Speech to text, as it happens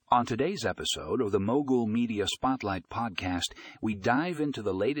On today's episode of the Mogul Media Spotlight podcast, we dive into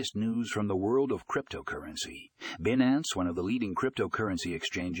the latest news from the world of cryptocurrency. Binance, one of the leading cryptocurrency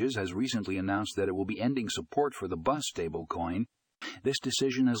exchanges, has recently announced that it will be ending support for the BUSD stablecoin. This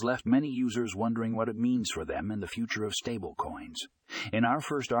decision has left many users wondering what it means for them in the future of stablecoins. In our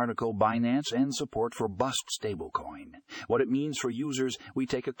first article, Binance ends support for BUSD stablecoin. What it means for users, we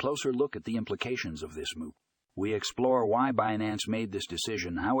take a closer look at the implications of this move. We explore why Binance made this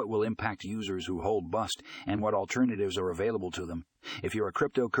decision, how it will impact users who hold BUSD, and what alternatives are available to them. If you're a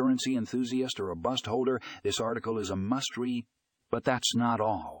cryptocurrency enthusiast or a BUSD holder, this article is a must-read. But that's not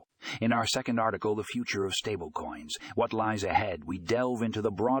all. In our second article, The Future of Stablecoins, What Lies Ahead, we delve into the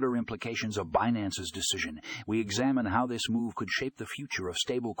broader implications of Binance's decision. We examine how this move could shape the future of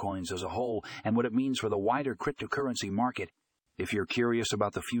stablecoins as a whole and what it means for the wider cryptocurrency market. If you're curious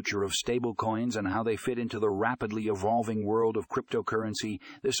about the future of stablecoins and how they fit into the rapidly evolving world of cryptocurrency,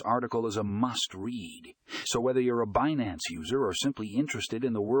 this article is a must-read. So whether you're a Binance user or simply interested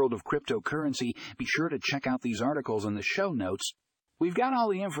in the world of cryptocurrency, be sure to check out these articles in the show notes. We've got all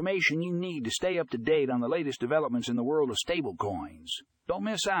the information you need to stay up to date on the latest developments in the world of stablecoins. Don't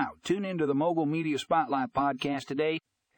miss out. Tune into the Mogul Media Spotlight podcast today